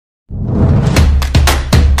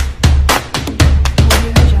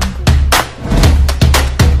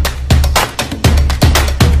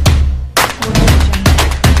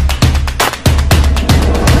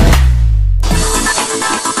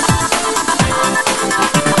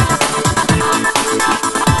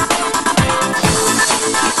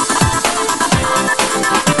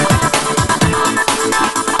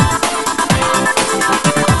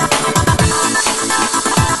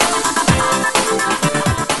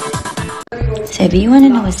Seve, you wanna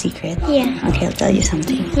know a secret? Yeah. Okay, I'll tell you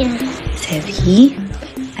something. Yeah. Seve,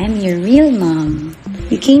 I'm your real mom.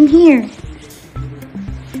 You came here.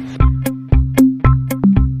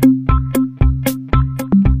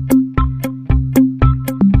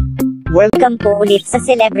 Welcome po ulit sa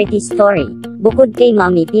Celebrity Story. Bukod kay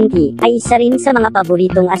Mommy Pinky, ay isa rin sa mga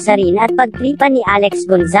paboritong asarin at pagtripan ni Alex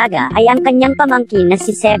Gonzaga ay ang kanyang pamangkin na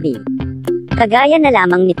si Seve. Kagaya na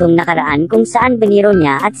lamang nitong nakaraan kung saan biniro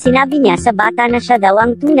niya at sinabi niya sa bata na siya daw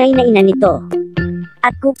ang tunay na ina nito.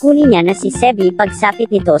 At kukunin niya na si Seve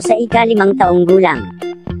pagsapit nito sa ika-5 taong gulang.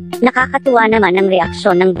 Nakakatuwa naman ang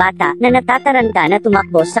reaksyon ng bata na natataranta na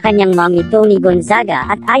tumakbo sa kanyang mommy Tony Gonzaga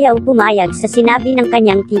at ayaw pumayag sa sinabi ng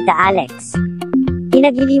kanyang tita Alex.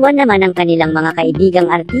 Pinagiliwan naman ng kanilang mga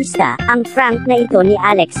kaibigang artista ang prank na ito ni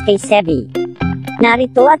Alex kay Seve.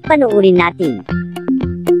 Narito at panoorin natin.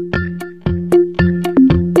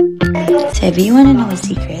 Seve, you wanna know a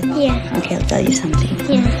secret? Yeah. Okay, I'll tell you something.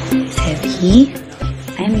 Yeah. Seve,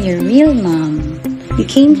 I'm your real mom. You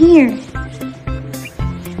came here.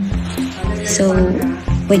 So,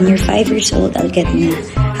 when you're 5 years old, I'll get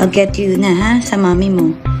you na ha, sa mommy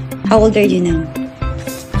mo. How old are you now?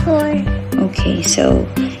 4. Okay, so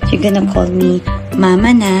you're gonna call me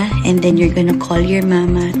mama na, and then you're gonna call your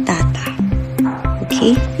mama tata.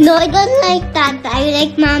 Okay? No, I don't like Tata. I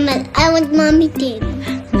like Mama. I want Mommy too.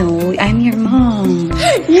 No, I'm your mom.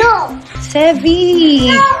 No! Seve!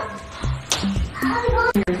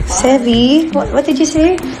 Seve, what did you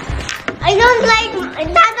say? I don't like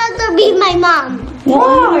Tata to be my mom. No,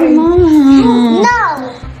 I'm your mom. No!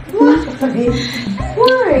 Why?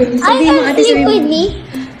 Are you gonna sleep with me?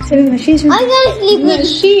 Seve, she's your Are you gonna sleep No, with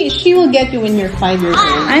me? she will get you when you're 5 years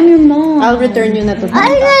old. I'm your mom. I'll return you na to Are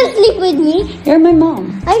you gonna sleep with me? You're my mom.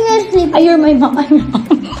 Are you gonna sleep You're my mom. I'm your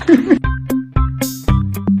mom.